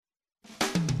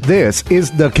This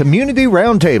is the Community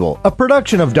Roundtable, a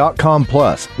production of .com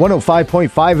Plus, 105.5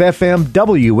 FM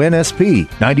WNSP,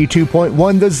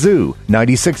 92.1 The Zoo,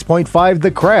 96.5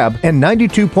 The Crab, and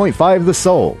 92.5 The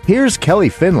Soul. Here's Kelly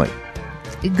Finley.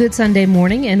 Good Sunday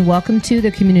morning and welcome to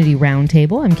the Community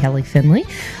Roundtable. I'm Kelly Finley.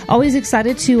 Always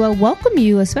excited to welcome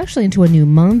you, especially into a new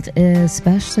month,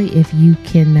 especially if you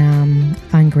can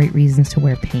find great reasons to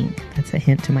wear pink. That's a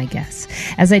hint to my guests.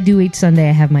 As I do each Sunday,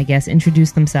 I have my guests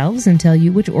introduce themselves and tell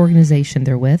you which organization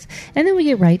they're with, and then we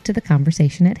get right to the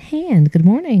conversation at hand. Good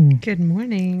morning. Good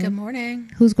morning. Good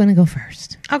morning. Who's going to go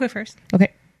first? I'll go first.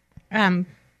 Okay.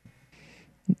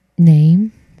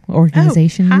 Name?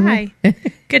 Organization. Hi.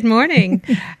 Good morning.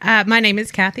 My name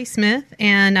is Kathy Smith,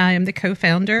 and I am the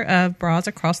co-founder of Bras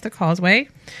Across the Causeway.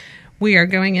 We are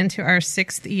going into our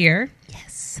 6th year.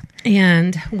 Yes.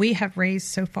 And we have raised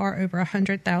so far over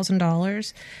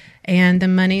 $100,000. And the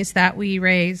monies that we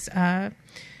raise,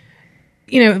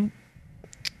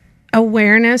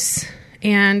 awareness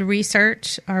and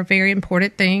research are very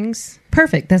important things.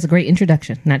 Perfect. That's a great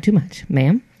introduction. Not too much.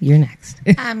 Ma'am, you're next.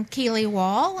 I'm Keely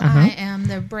Wall. I am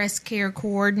the breast care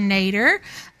coordinator,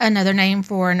 another name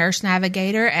for a nurse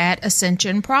navigator at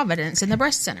Ascension Providence in the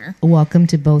Breast Center. Welcome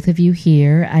to both of you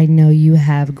here. I know you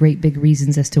have great big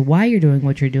reasons as to why you're doing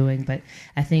what you're doing, but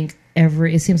I think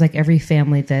it seems like every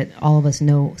family that all of us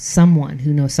know someone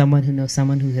who knows someone who knows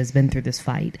someone who has been through this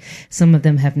fight. Some of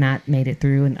them have not made it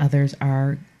through, and others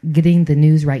are getting the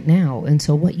news right now. And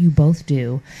so what you both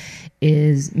do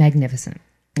is magnificent.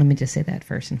 Let me just say that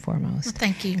first and foremost. Well,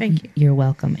 thank you. Thank you. You're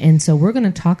welcome. And so we're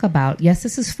going to talk about, yes,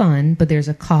 this is fun, but there's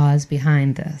a cause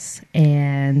behind this.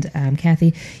 And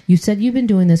Kathy, you said you've been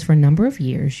doing this for a number of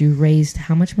years. You raised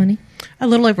how much money? A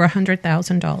little over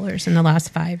 $100,000 in the last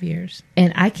 5 years.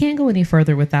 And I can't go any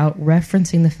further without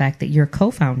referencing the fact that you're a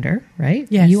co-founder, right?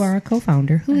 Yes. You are a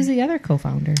co-founder. Who is the other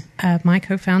co-founder? My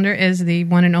co-founder is the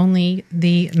one and only,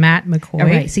 the Matt McCoy. All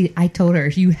right. See, I told her,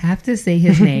 you have to say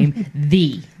his name,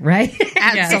 right?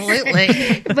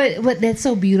 Absolutely. But that's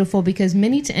so beautiful because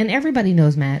and everybody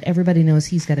knows Matt. Everybody knows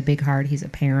he's got a big heart. He's a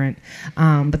parent.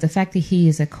 But the fact that he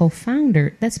is a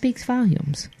co-founder, that speaks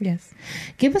volumes. Yes.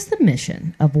 Give us the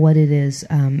mission of what it is,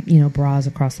 Bras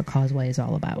Across the Causeway is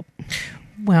all about.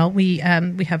 Well, we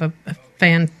have a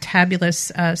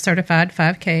fantabulous certified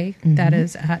 5K that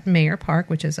is at Mayor Park,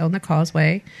 which is on the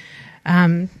Causeway.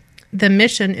 The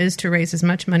mission is to raise as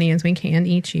much money as we can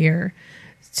each year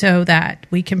so that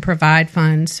we can provide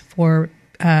funds for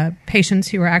patients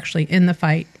who are actually in the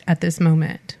fight at this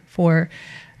moment for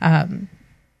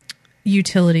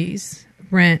utilities,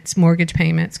 rents, mortgage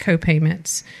payments,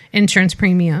 co-payments, insurance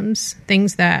premiums,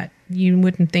 things that you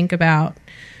wouldn't think about.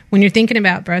 When you're thinking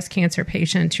about breast cancer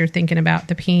patients, you're thinking about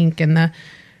the pink and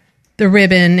the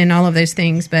ribbon and all of those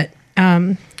things. But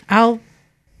I'll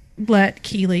let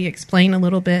Keely explain a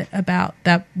little bit about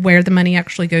that, where the money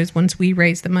actually goes. Once we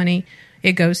raise the money,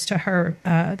 it goes to her,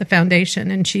 the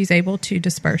foundation, and she's able to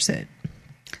disperse it.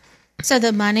 So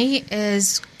the money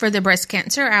is for the Breast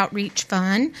Cancer Outreach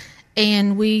Fund,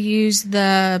 and we use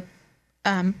the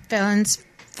funds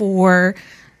for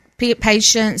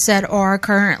patients that are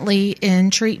currently in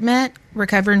treatment,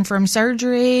 recovering from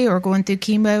surgery or going through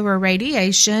chemo or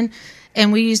radiation.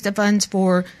 And we use the funds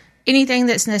for anything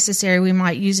that's necessary. We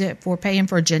might use it for paying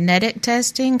for genetic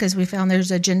testing because we found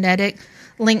there's a genetic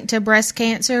link to breast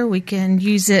cancer. We can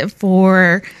use it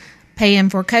for paying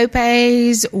for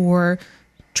copays, or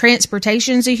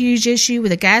transportation's a huge issue with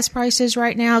the gas prices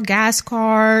right now, gas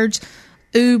cards,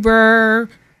 Uber,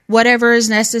 whatever is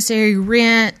necessary,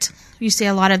 rent. You see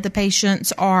a lot of the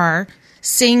patients are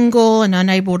single and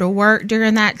unable to work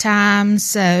during that time.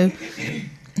 So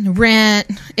rent,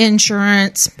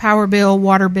 insurance, power bill,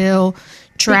 water bill,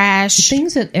 trash.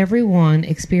 Things that everyone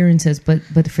experiences,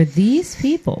 but for these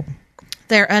people,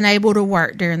 they're unable to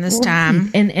work during this time.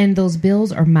 And those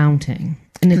bills are mounting.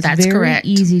 And it's That's very correct.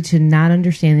 easy to not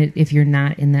understand it if you're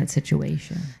not in that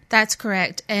situation. That's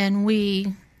correct. And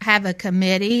we have a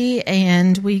committee,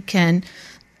 and we can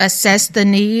assess the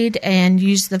need and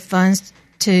use the funds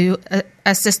to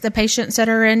assist the patients that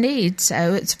are in need.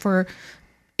 So it's for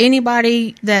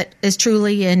anybody that is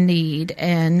truly in need.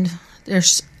 And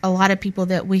there's a lot of people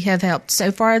that we have helped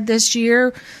so far this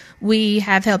year. We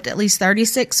have helped at least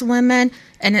 36 women,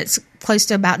 and it's close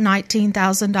to about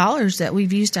 $19,000 that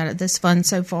we've used out of this fund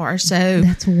so far. So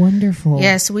that's wonderful.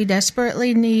 Yes, we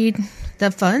desperately need the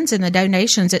funds and the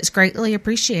donations. It's greatly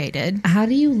appreciated. How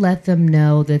do you let them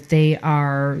know that they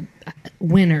are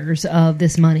winners of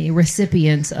this money,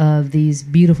 recipients of these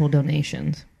beautiful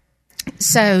donations?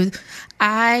 So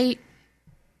I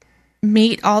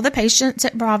meet all the patients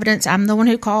at Providence. I'm the one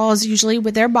who calls usually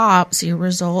with their biopsy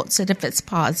results, and if it's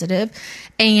positive,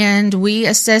 and we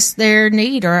assess their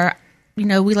need, or we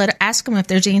ask them if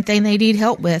there's anything they need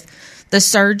help with. The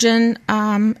surgeon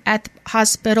at the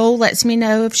hospital lets me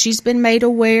know if she's been made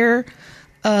aware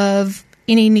of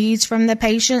any needs from the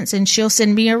patients, and she'll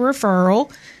send me a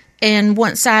referral. And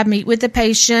once I meet with the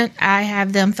patient, I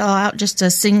have them fill out just a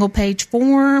single-page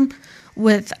form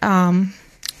with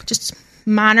just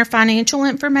minor financial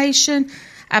information.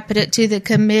 I put it to the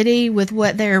committee with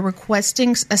what they're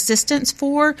requesting assistance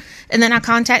for, and then I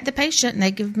contact the patient, and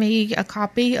they give me a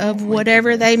copy of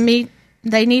whatever they need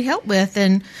help with,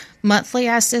 and monthly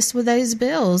I assist with those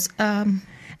bills. And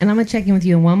I'm going to check in with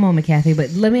you in one moment, Kathy, but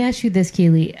let me ask you this,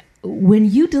 Keely. When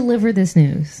you deliver this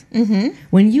news,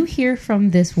 when you hear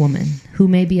from this woman who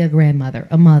may be a grandmother,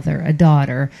 a mother, a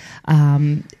daughter,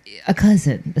 a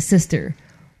cousin, a sister,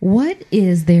 what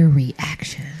is their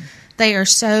reaction? They are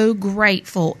so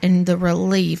grateful in the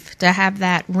relief to have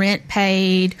that rent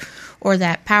paid or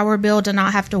that power bill, to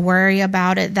not have to worry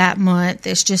about it that month.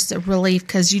 It's just a relief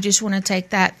because you just want to take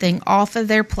that thing off of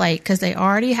their plate, because they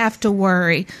already have to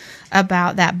worry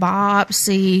about that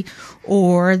biopsy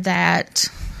or that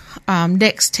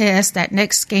next test, that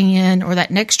next scan, or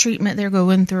that next treatment they're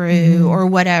going through, or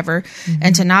whatever.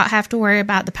 And to not have to worry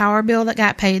about the power bill that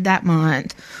got paid that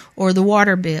month, or the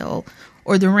water bill,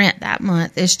 or the rent that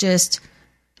month. It's just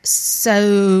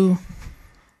so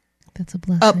That's a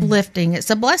blessing. Uplifting. It's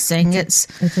a blessing. It's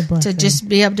a blessing to just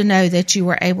be able to know that you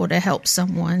were able to help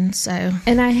someone. So,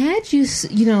 and I had you,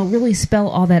 really spell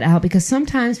all that out, because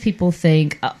sometimes people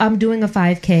think I'm doing a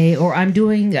 5K or I'm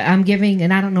giving,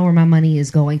 and I don't know where my money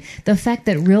is going. The fact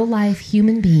that real life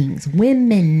human beings,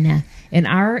 women in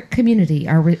our community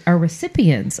are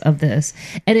recipients of this,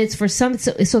 and it's for some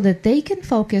so that they can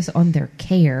focus on their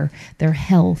care, their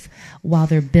health, while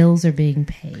their bills are being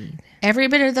paid. Every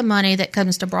bit of the money that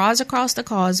comes to Bras Across the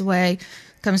Causeway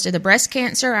comes to the Breast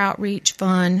Cancer Outreach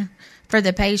Fund for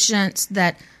the patients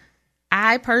that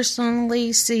I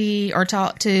personally see or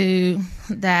talk to,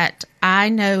 that I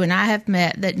know and I have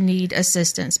met that need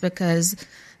assistance because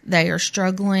they are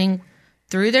struggling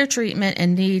through their treatment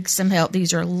and need some help.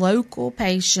 These are local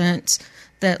patients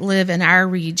that live in our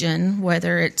region,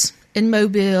 whether it's in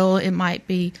Mobile, it might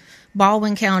be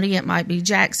Baldwin County, it might be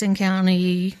Jackson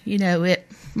County, it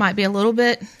might be a little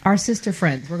bit. Our sister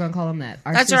friends, we're going to call them that.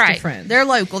 That's right. Friends. They're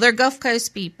local. They're Gulf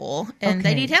Coast people, and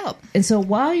they need help. And so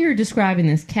while you're describing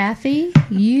this, Kathy,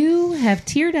 you have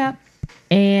teared up,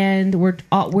 and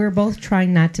we're both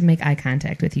trying not to make eye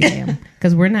contact with you, ma'am,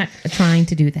 because we're not trying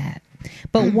to do that.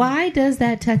 But why does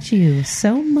that touch you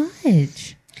so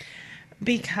much?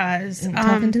 Because I'm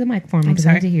talking to the mic for me, because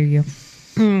I need to hear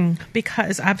you.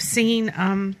 Because I've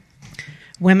seen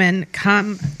women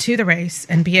come to the race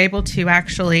and be able to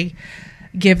actually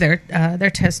give their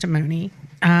testimony.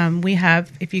 We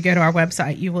have, if you go to our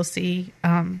website, you will see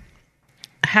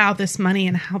how this money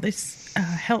and how this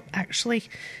help actually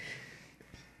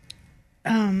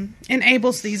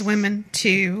enables these women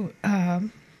to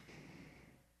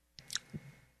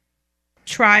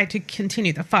try to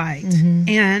continue the fight. Mm-hmm.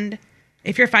 And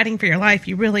if you're fighting for your life,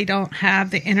 you really don't have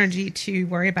the energy to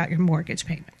worry about your mortgage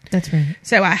payment. That's right.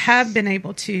 So I have been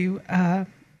able to,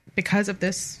 because of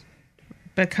this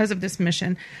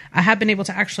mission, I have been able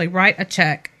to actually write a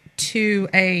check to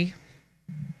a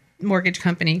mortgage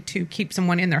company to keep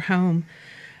someone in their home.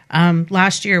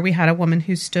 Last year, we had a woman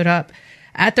who stood up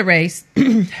at the race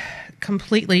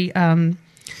completely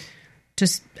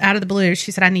just out of the blue.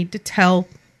 She said, I need to tell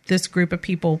this group of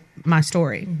people my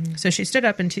story. Mm-hmm. So she stood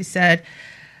up and she said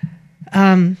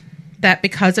that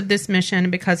because of this mission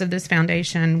and because of this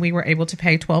foundation, we were able to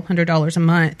pay $1,200 a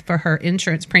month for her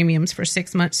insurance premiums for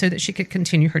 6 months so that she could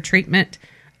continue her treatment.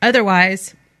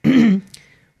 Otherwise,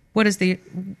 what is the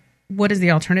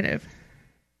alternative?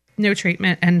 No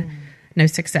treatment and no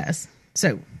success.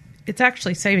 So it's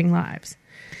actually saving lives.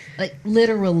 Like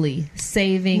literally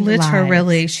saving lives.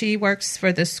 Literally. She works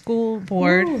for the school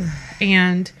board. Ooh.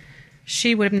 And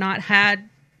she would have not had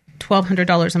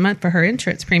 $1,200 a month for her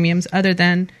insurance premiums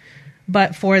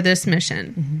but for this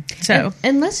mission. Mm-hmm. So,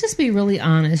 and let's just be really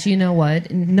honest. You know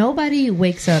what? Nobody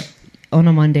wakes up on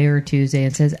a Monday or Tuesday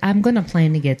and says, I'm going to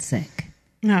plan to get sick.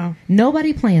 No.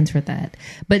 Nobody plans for that.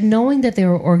 But knowing that there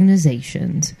are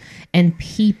organizations and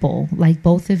people like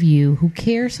both of you who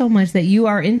care so much that you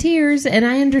are in tears, and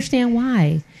I understand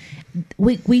why.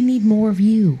 We need more of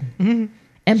you. Mm-hmm.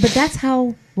 But that's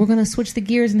how we're going to switch the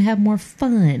gears and have more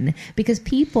fun, because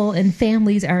people and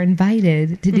families are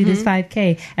invited to do this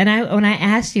 5K. And when I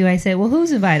asked you, I said, well,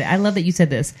 who's invited? I love that you said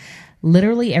this.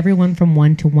 Literally everyone from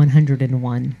 1 to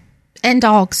 101. And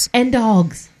dogs. And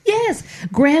dogs. Yes.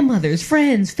 Grandmothers,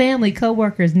 friends, family,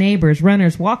 coworkers, neighbors,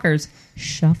 runners, walkers,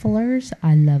 shufflers.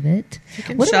 I love it. You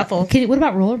can what shuffle. What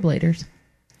about rollerbladers?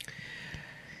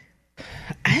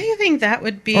 I think that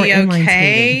would be Or inline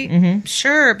okay. skating.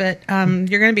 Sure, but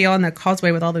you're going to be on the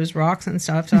causeway with all those rocks and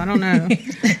stuff, so I don't know.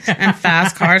 And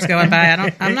fast cars going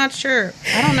by. I'm not sure.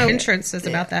 I don't know insurance says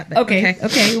about that. But Okay.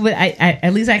 But I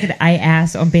at least I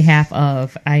asked on behalf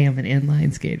of, I am an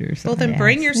inline skater. So Well, then I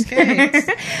bring asked. your skates.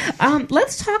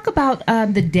 Let's talk about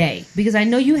the day, because I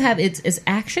know you have it's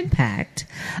action packed,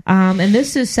 and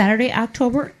this is Saturday,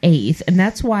 October 8th, and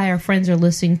that's why our friends are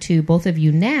listening to both of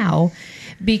you now,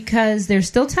 because there's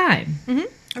still time. Mm-hmm.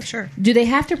 Oh, sure. Do they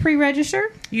have to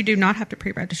pre-register? You do not have to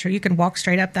pre-register. You can walk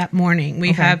straight up that morning.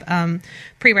 We have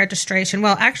pre-registration.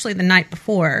 Well, actually, the night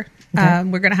before,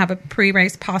 we're going to have a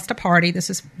pre-race pasta party. This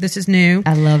is new.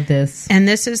 I love this. And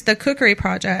this is the Cookery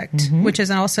Project, which is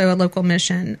also a local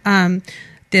mission.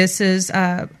 This is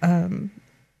a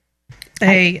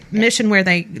mission where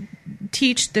they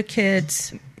teach the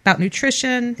kids about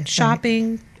nutrition,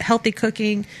 shopping, healthy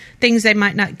cooking, things they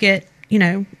might not get,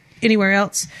 anywhere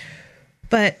else.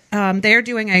 But they're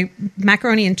doing a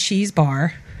macaroni and cheese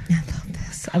bar.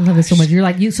 I love this so much. You're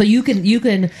like so you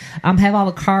can have all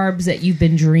the carbs that you've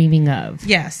been dreaming of.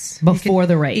 Yes, before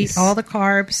the race, eat all the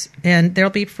carbs, and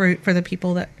there'll be fruit for the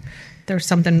people that there's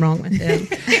something wrong with them,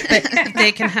 but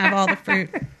they can have all the fruit.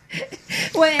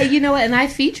 Well, you know what? And I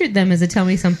featured them as a Tell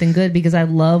Me Something Good because I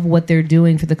love what they're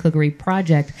doing for the Cookery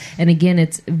Project. And again,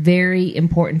 it's very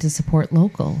important to support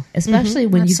local, especially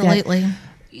when you've got...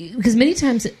 Because many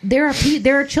times there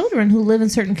are children who live in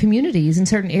certain communities, in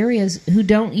certain areas, who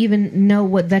don't even know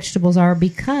what vegetables are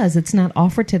because it's not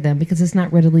offered to them, because it's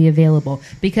not readily available.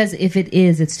 Because if it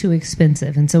is, it's too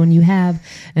expensive. And so when you have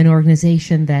an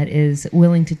organization that is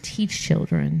willing to teach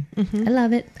children, I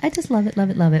love it. I just love it, love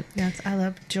it, love it. Yes, I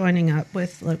love joining up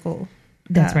with local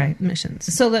That's right. missions.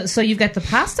 So you've got the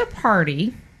pasta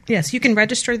party. Yes, you can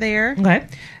register there. Okay.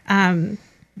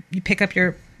 You pick up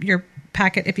your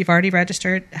packet if you've already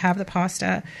registered, have the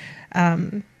pasta.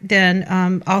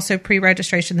 Then also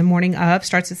pre-registration the morning of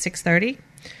starts at 6:30.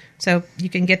 So you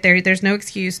can get there. There's no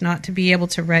excuse not to be able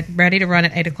to ready to run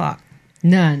at 8 o'clock.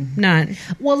 None.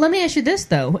 Well, let me ask you this,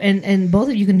 though, and both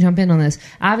of you can jump in on this.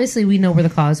 Obviously, we know where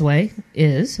the Causeway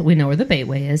is. We know where the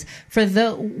Baitway is.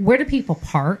 Where do people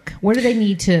park? Where do they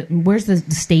need to? Where's the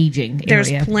staging area?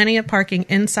 There's plenty of parking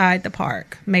inside the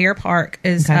park. Mayor Park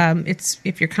is. It's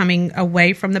if you're coming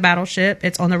away from the battleship,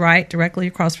 it's on the right, directly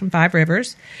across from Five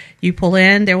Rivers. You pull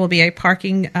in. There will be a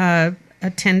parking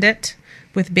attendant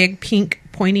with big pink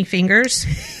pointy fingers.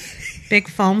 Big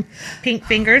foam pink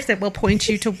fingers that will point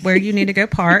you to where you need to go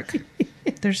park.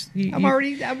 I'm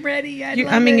ready.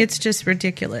 It's just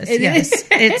ridiculous.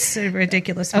 It's a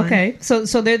ridiculous fun. Okay, so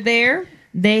they're there.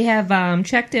 They have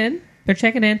checked in. They're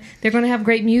checking in. They're going to have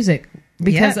great music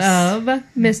because of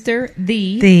Mr.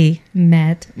 The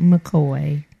Matt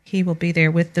McCoy. He will be there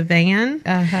with the van,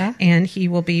 and he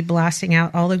will be blasting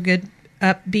out all the good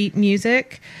upbeat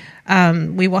music.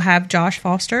 We will have Josh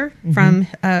Foster from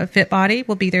Fit Body.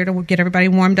 Will be there to get everybody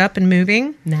warmed up and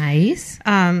moving. Nice.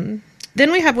 Then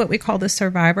we have what we call the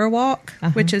Survivor Walk,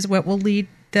 which is what will lead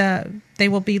they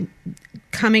will be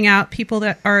coming out, people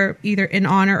that are either in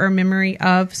honor or memory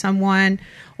of someone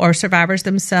or survivors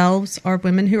themselves or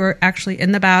women who are actually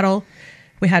in the battle.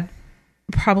 We had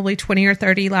probably 20 or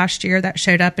 30 last year that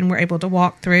showed up and were able to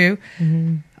walk through.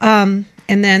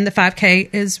 And then the 5K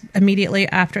is immediately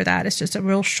after that. It's just a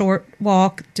real short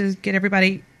walk to get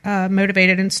everybody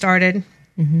motivated and started.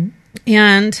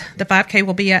 And the 5K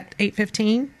will be at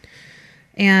 8:15.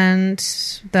 And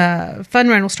the fun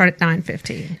run will start at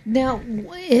 9:15. Now,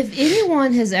 if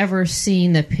anyone has ever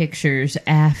seen the pictures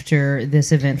after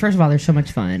this event, first of all, they're so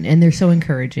much fun and they're so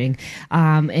encouraging.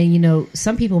 And,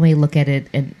 some people may look at it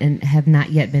and have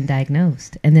not yet been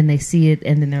diagnosed. And then they see it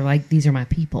and then they're like, these are my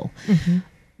people.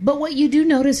 But what you do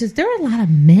notice is there are a lot of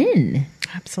men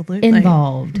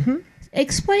involved.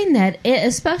 Explain that,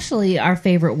 especially our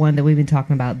favorite one that we've been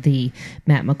talking about, the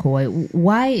Matt McCoy.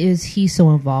 Why is he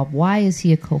so involved? Why is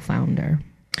he a co-founder?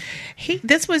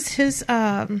 This was his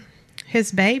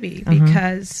baby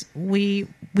because we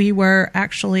were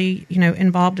actually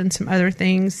involved in some other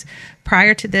things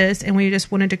prior to this, and we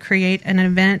just wanted to create an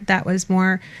event that was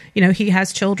more he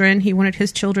has children. He wanted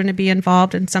his children to be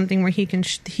involved in something where he can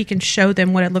show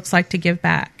them what it looks like to give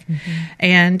back.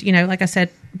 And like I said,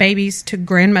 babies to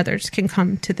grandmothers can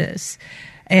come to this,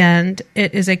 and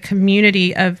it is a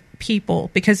community of people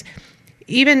because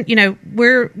even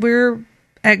we're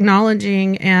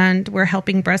acknowledging and we're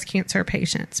helping breast cancer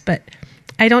patients, but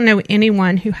I don't know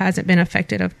anyone who hasn't been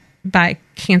affected by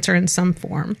cancer in some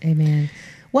form. Amen.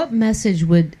 What message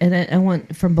would, and I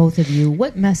want from both of you,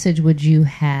 what message would you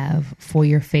have for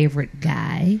your favorite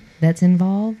guy that's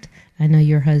involved? I know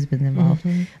your husband's involved,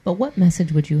 but what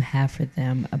message would you have for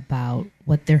them about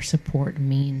what their support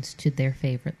means to their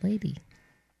favorite lady?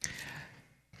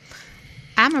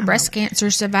 I'm a breast cancer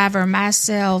survivor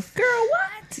myself. Girl,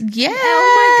 what? Yes.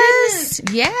 Oh, my goodness.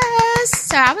 Yes.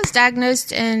 So I was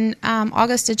diagnosed in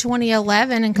August of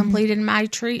 2011 and completed my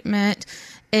treatment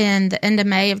in the end of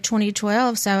May of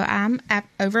 2012. So I'm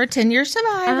over a 10-year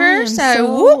survivor. I am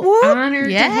so whoop, whoop. honored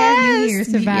to have you here,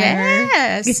 survivor.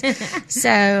 Yes.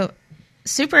 So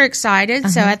super excited.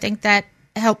 So I think that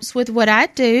helps with what I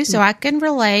do, so I can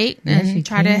relate and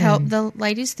try to help the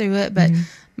ladies through it. But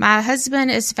my husband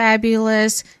is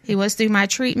fabulous. He was through my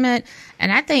treatment,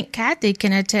 and I think Kathy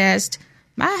can attest.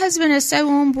 My husband is so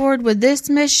on board with this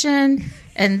mission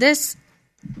and this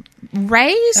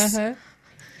race.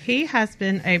 He has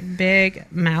been a big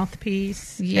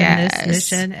mouthpiece in Yes. this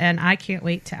mission, and I can't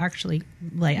wait to actually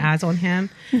lay eyes on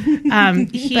him.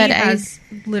 He has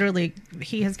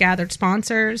gathered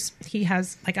sponsors. He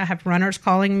has, I have runners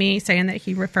calling me saying that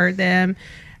he referred them.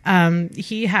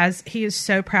 He is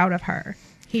so proud of her.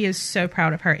 He is so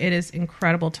proud of her. It is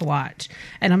incredible to watch.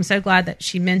 And I'm so glad that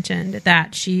she mentioned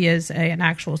that she is an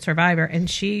actual survivor, and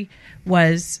she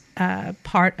was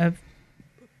part of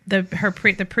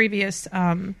the previous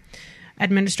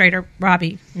administrator,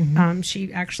 Robbie.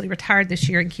 She actually retired this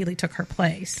year, and Keely took her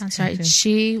place. That's right.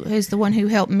 She is the one who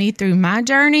helped me through my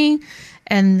journey.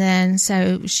 And then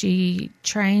so she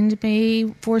trained me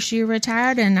before she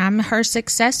retired, and I'm her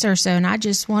successor. So, and I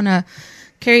just want to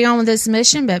carry on with this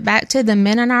mission. But back to the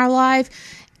men in our life,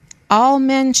 all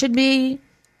men should be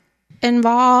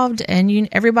involved, and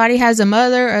everybody has a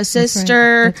mother, a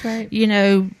sister, That's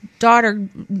right. Daughter,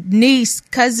 niece,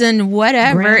 cousin,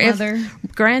 whatever.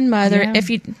 Grandmother. If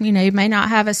you may not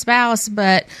have a spouse,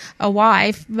 but a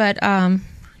wife, but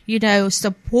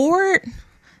support.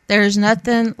 There's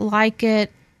nothing like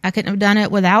it. I couldn't have done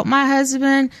it without my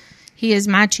husband. He is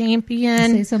my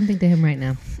champion. Say something to him right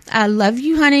now. I love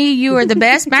you, honey. You are the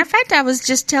best. Matter of fact, I was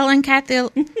just telling Kathy a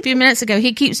few minutes ago,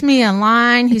 he keeps me in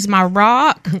line. He's my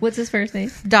rock. What's his first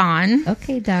name? Don.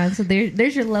 Okay, Don. So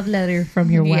there's your love letter from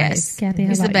your Yes. wife. Kathy, how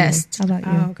He's about the best. You? How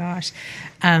about you? Oh gosh,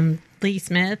 Lee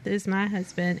Smith is my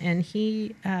husband, and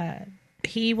he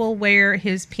will wear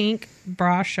his pink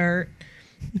bra shirt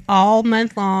all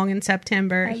month long in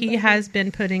September. He has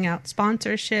been putting out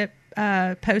sponsorship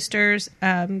posters,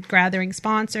 gathering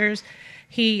sponsors.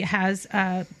 He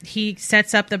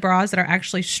sets up the bras that are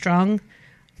actually strung,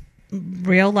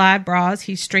 real live bras.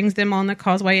 He strings them on the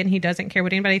CAUSEway, and he doesn't care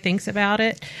what anybody thinks about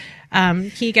it.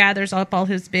 He gathers up all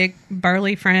his big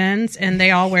burly friends, and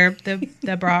they all wear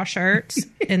the bra shirts,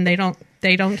 and they don't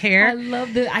care. I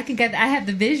love I have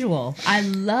the visual. I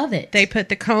love it. They put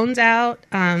the cones out.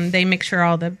 They make sure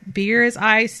all the beer is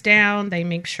iced down. They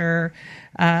make sure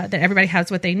that everybody has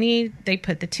what they need. They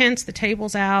put the tents, the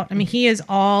tables out. I mean, he is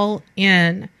all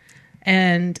in.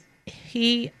 And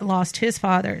he lost his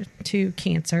father to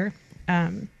cancer.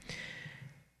 And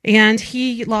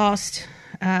he lost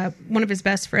one of his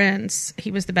best friends. He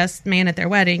was the best man at their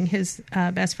wedding. His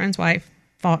best friend's wife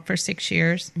fought for 6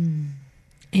 years.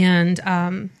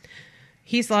 And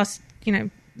he's lost,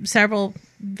 several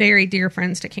very dear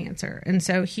friends to cancer. And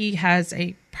so he has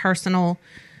a personal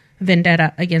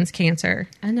vendetta against cancer.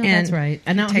 I know that's right.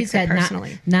 I know he's got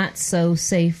personally. Not so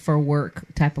safe for work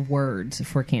type of words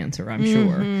for cancer, I'm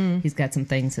sure. He's got some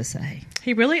things to say.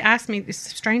 He really asked me, it's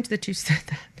strange that you said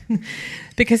that,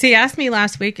 because he asked me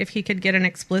last week if he could get an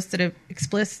explicative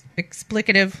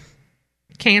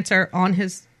cancer on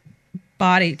his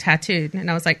body tattooed. And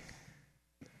I was like,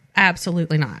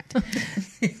 absolutely not.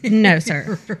 No,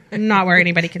 sir. Not where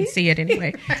anybody can see it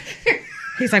anyway.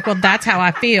 He's like, well, that's how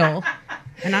I feel.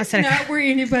 And I said, not where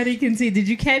anybody can see. Did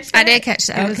you catch that? I did catch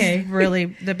that. Okay. It was really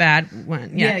the bad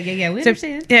one. Yeah. We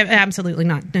understand. Yeah, absolutely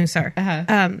not. No, sir.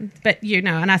 Uh-huh. But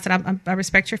and I said, I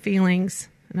respect your feelings,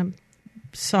 and I'm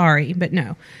sorry, but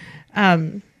no.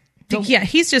 Yeah,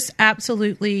 he's just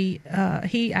absolutely,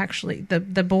 he actually,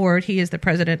 the board, he is the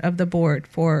president of the board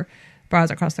for Bras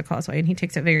Across the CAUSEway, and he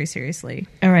takes it very seriously.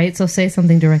 All right, so say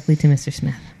something directly to Mr.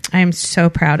 Smith. I am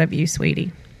so proud of you,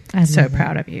 sweetie. I'm so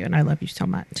proud of you, and I love you so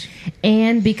much.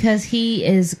 And because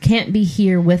he can't be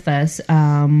here with us,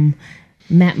 Matt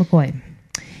McCoy.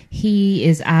 He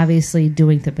is obviously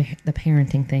doing the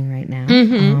parenting thing right now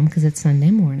because it's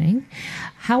Sunday morning.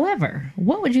 However,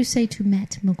 what would you say to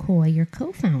Matt McCoy, your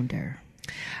co-founder?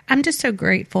 I'm just so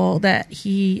grateful that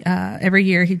he every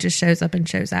year he just shows up and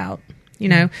shows out.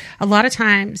 A lot of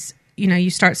times you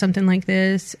start something like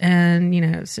this and,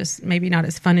 it's just maybe not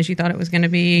as fun as you thought it was going to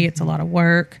be. It's a lot of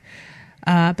work.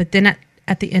 But then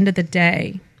at the end of the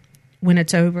day, when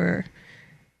it's over,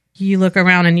 you look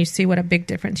around and you see what a big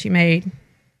difference you made.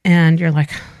 And you're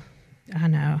like, I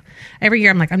know. Every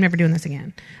year I'm like, I'm never doing this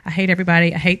again. I hate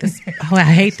everybody. I hate this. I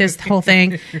hate this whole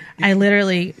thing. I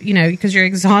literally, because you're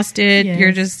exhausted. Yes,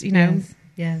 you're just, yes.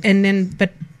 and then,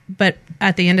 but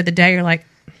at the end of the day, you're like,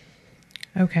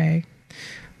 okay,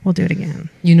 we'll do it again.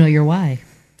 You know your why.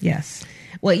 Yes.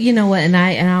 Well, you know what, and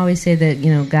I always say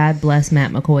that, God bless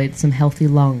Matt McCoy with some healthy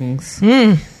lungs.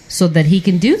 So that he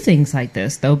can do things like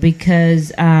this, though,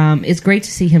 because it's great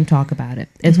to see him talk about it.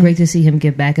 It's great to see him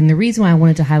give back. And the reason why I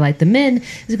wanted to highlight the men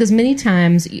is because many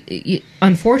times,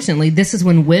 unfortunately, this is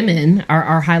when women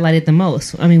are highlighted the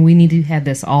most. I mean, we need to have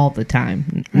this all the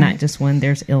time, not just when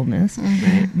there's illness.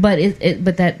 But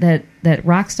but that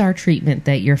rock star treatment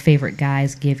that your favorite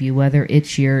guys give you, whether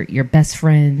it's your best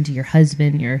friend, your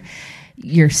husband,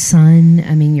 your son,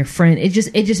 your friend, it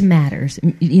just matters.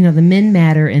 The men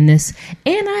matter in this.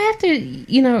 And I have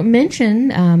to,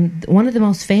 mention one of the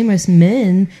most famous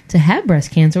men to have breast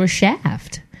cancer was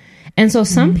Shaft. And so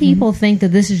some people think that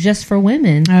this is just for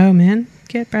women. Oh, men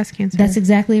get breast cancer. That's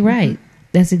exactly right.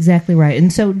 That's exactly right.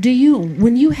 And so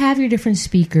when you have your different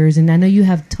speakers, and I know you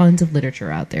have tons of literature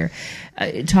out there,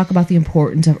 talk about the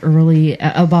importance of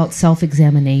about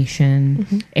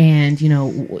self-examination and,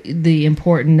 the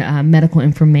important medical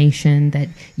information that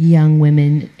young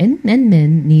women and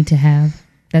men need to have.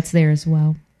 That's there as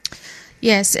well.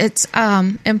 Yes, it's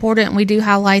important. We do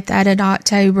highlight that in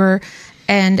October.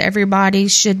 And everybody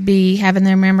should be having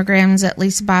their mammograms at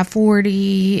least by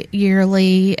 40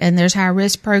 yearly. And there's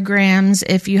high-risk programs.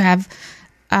 If you have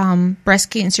breast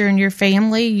cancer in your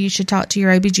family, you should talk to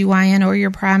your OBGYN or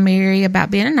your primary about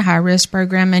being in a high-risk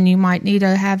program. And you might need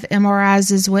to have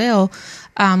MRIs as well.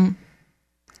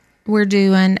 We're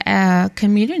doing a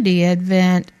community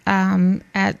event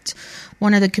at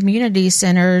one of the community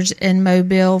centers in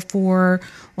Mobile for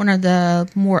one of the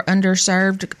more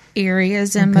underserved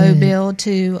areas in Mobile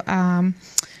to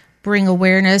bring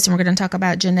awareness. And we're going to talk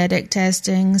about genetic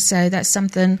testing. So that's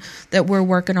something that we're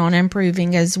working on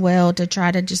improving as well to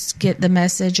try to just get the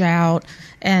message out.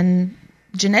 And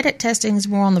genetic testing is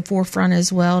more on the forefront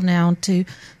as well now to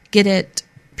get it.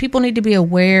 People need to be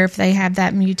aware if they have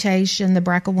that mutation, the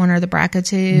BRCA1 or the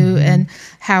BRCA2, and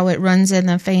how it runs in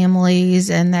the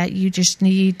families, and that you just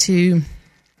need to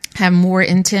have more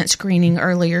intense screening,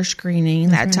 earlier screening,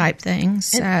 that type thing.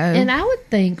 So, and I would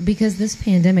think because this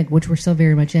pandemic, which we're still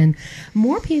very much in,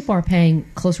 more people are paying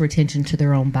closer attention to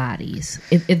their own bodies.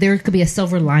 If there could be a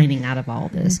silver lining out of all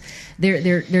this,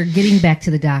 they're getting back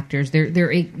to the doctors.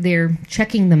 They're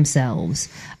checking themselves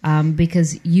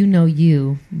because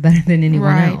you better than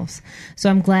anyone else. So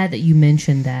I'm glad that you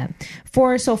mentioned that.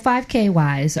 So 5K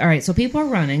wise, all right. So people are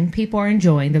running, people are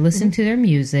enjoying, they're listening to their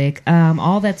music.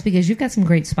 All that's because you've got some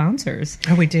great sponsors.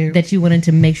 Oh, we do. That you wanted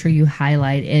to make sure you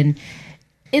highlight. And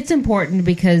it's important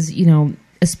because,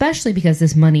 especially because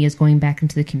this money is going back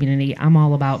into the community. I'm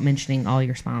all about mentioning all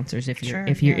your sponsors if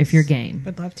you're game.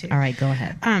 Would love to. All right, go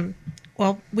ahead.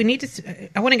 Well, we need to.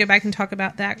 I want to go back and talk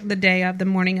about that the day of, the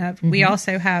morning of. We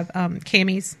also have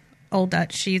Cammie's Old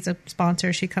Dutch. She's a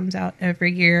sponsor. She comes out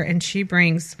every year and she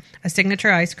brings a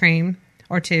signature ice cream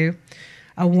or two,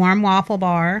 a warm waffle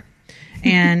bar,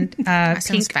 and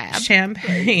pink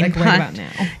champagne. Like right about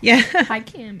now. Yeah. Hi,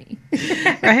 Cammie.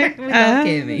 Right? We love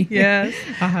Cammie. Yes.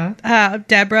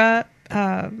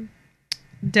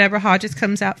 Deborah Hodges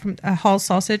comes out from Hall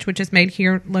Sausage, which is made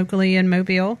here locally in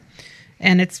Mobile.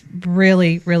 And it's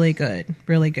really, really good.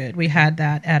 Really good. We had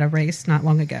that at a race not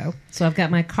long ago. So I've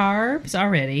got my carbs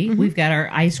already. We've got our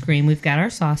ice cream. We've got our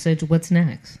sausage. What's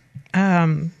next?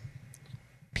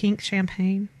 Pink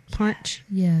champagne punch.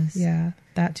 Yes. Yeah,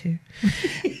 that too.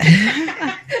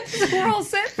 So we're all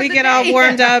set for we the get day. all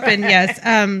warmed up. And yes,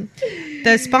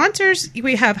 the sponsors,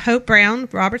 we have Hope Brown,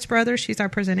 Robert's brother. She's our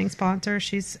presenting sponsor.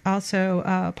 She's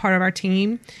also part of our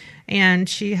team. And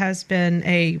she has been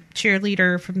a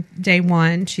cheerleader from day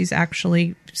one. She's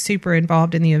actually super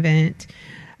involved in the event.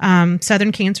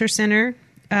 Southern Cancer Center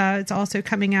is also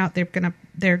coming out.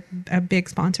 They're a big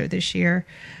sponsor this year.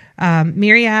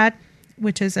 Myriad,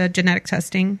 which is a genetic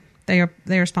testing, they are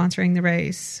sponsoring the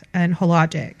race. And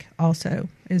Hologic also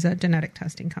is a genetic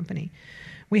testing company.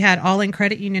 We had All In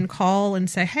Credit Union call and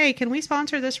say, "Hey, can we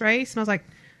sponsor this race?" And I was like,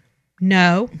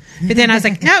 no. But then I was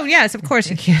like, no, yes, of course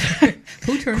you can.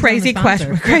 Who turns Crazy on the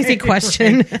sponsor? Crazy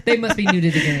question. Right. They must be new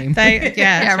to the game.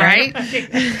 Yeah, right?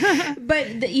 But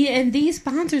and these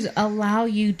sponsors allow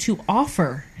you to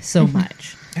offer so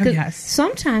much. Oh, yes.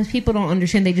 Sometimes people don't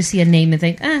understand. They just see a name and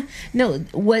think, no,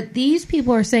 what these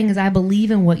people are saying is, I believe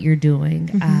in what you're doing.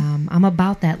 I'm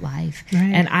about that life.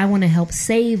 Right. And I want to help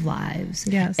save lives.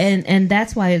 Yes. And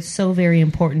that's why it's so very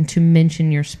important to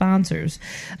mention your sponsors.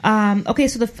 Okay,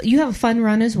 so you have a fun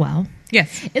run as well.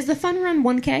 Yes. Is the fun run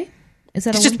 1K? Is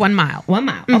that it's just 1 mile? 1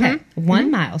 mile. Okay,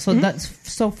 1 mile. So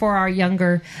so for our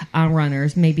younger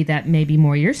runners, maybe that may be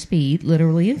more your speed,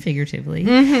 literally and figuratively.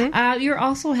 You're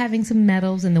also having some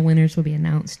medals, and the winners will be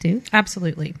announced too.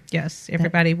 Absolutely, yes.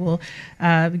 Everybody will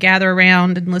gather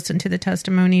around and listen to the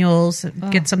testimonials,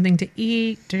 get something to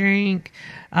eat, drink,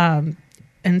 and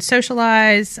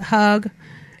socialize, hug.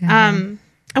 I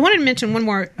wanted to mention one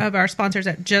more of our sponsors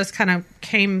that just kind of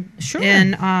came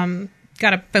in.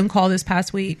 Got a phone call this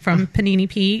past week from Panini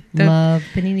Pete. Love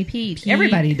Panini Pete.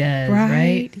 Everybody does,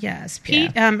 right? Yes.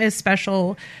 Pete is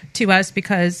special to us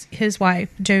because his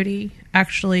wife, Jody,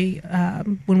 actually,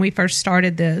 when we first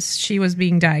started this, she was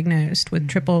being diagnosed with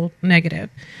triple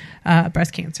negative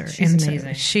breast cancer. She's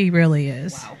amazing. So she really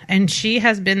is. Wow. And she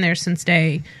has been there since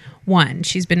day one.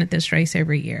 She's been at this race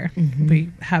every year.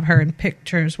 We have her in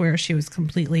pictures where she was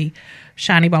completely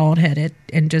shiny bald headed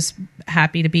and just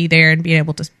happy to be there and be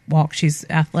able to walk. She's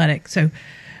athletic, so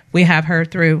we have her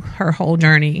through her whole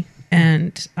journey.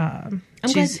 And I'm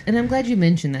glad you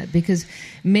mentioned that, because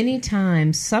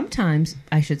sometimes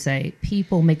I should say,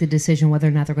 people make the decision whether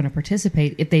or not they're going to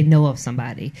participate if they know of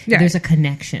somebody. Yeah. There's a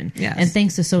connection. Yes. And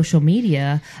thanks to social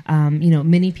media,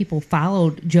 many people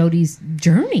followed Jody's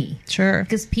journey. Sure.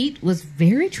 Because Pete was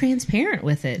very transparent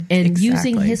with it and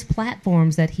using his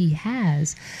platforms that he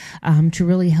has to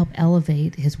really help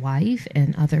elevate his wife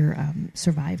and other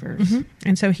survivors.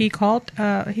 And so he called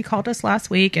us last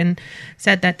week and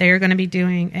said that they're going to be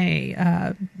doing a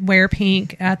Wear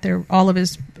Pink at all of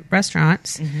his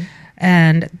restaurants,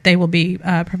 and they will be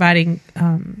providing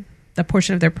the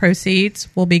portion of their proceeds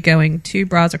will be going to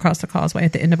Bras Across the Causeway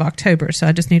at the end of October. So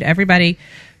I just need everybody,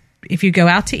 if you go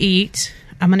out to eat,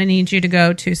 I'm going to need you to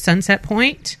go to Sunset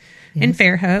Point in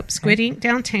Fairhope, Squid Ink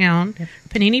downtown,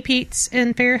 Panini Pete's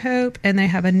in Fairhope, and they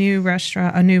have a new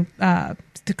restaurant,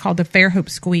 called the Fairhope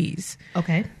Squeeze.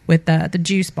 Okay. With the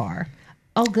juice bar.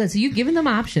 Oh, good. So you've given them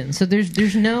options. So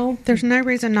there's no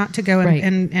reason not to go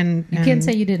and you can't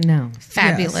say you didn't know.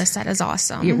 Fabulous. Yes. That is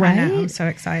awesome. You're right. I know. I'm so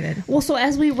excited. Well, so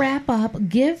as we wrap up,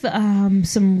 give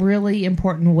some really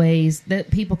important ways that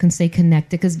people can stay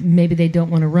connected, because maybe they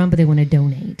don't want to run, but they want to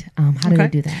donate. How do they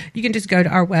do that? You can just go to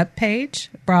our webpage,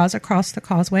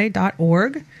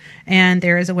 brasacrossthecauseway.org, and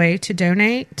there is a way to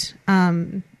donate.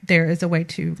 There is a way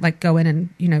to go in and,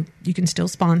 you can still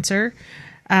sponsor.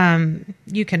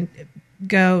 You can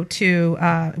go to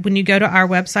when you go to our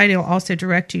website, it'll also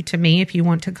direct you to me if you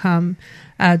want to come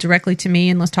directly to me,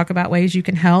 and let's talk about ways you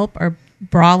can help, or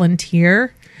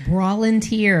volunteer.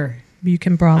 You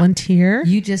can volunteer.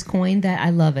 You just coined that.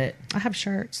 I love it. I have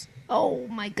shirts. Oh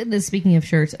my goodness! Speaking of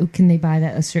shirts, can they buy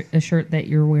that a shirt that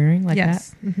you're wearing like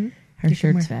yes. that? Her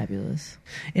shirt's fabulous.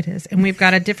 It is. And we've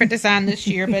got a different design this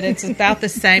year, but it's about the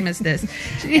same as this.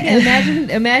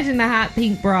 Imagine the hot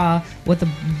pink bra with a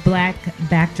black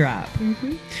backdrop.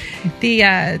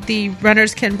 The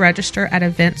runners can register at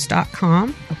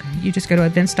events.com. Okay. You just go to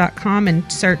events.com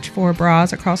and search for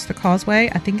Bras Across the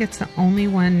Causeway. I think it's the only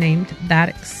one named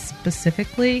that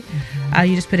specifically.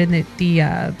 You just put in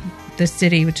the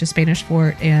city, which is Spanish for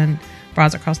it, and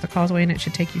Bras Across the Causeway, and it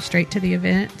should take you straight to the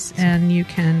events, and you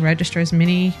can register as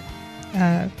many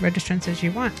registrants as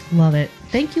you want. Love it.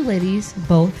 Thank you, ladies,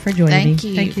 both, for joining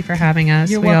me. Thank you for having us.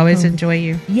 You're we welcome. Always enjoy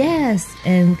you. Yes,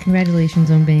 and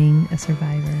congratulations on being a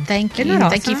survivor. Thank you. Awesome?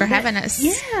 Thank you for having us.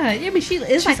 Yeah, I mean,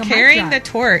 she's like carrying the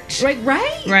torch.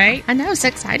 Right? I know, so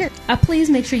excited. Please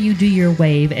make sure you do your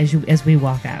wave as we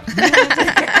walk out.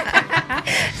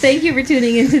 Thank you for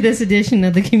tuning into this edition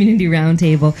of the Community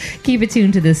Roundtable. Keep it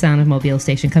tuned to the Sound of Mobile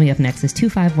station. Coming up next is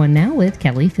 251 Now with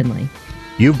Kelly Finley.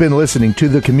 You've been listening to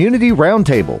the Community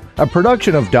Roundtable, a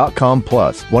production of .com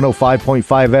Plus, 105.5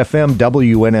 FM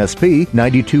WNSP,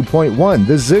 92.1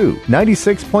 The Zoo,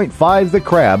 96.5 The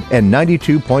Crab, and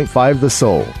 92.5 The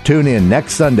Soul. Tune in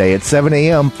next Sunday at 7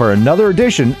 a.m. for another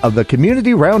edition of the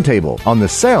Community Roundtable on the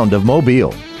Sound of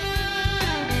Mobile.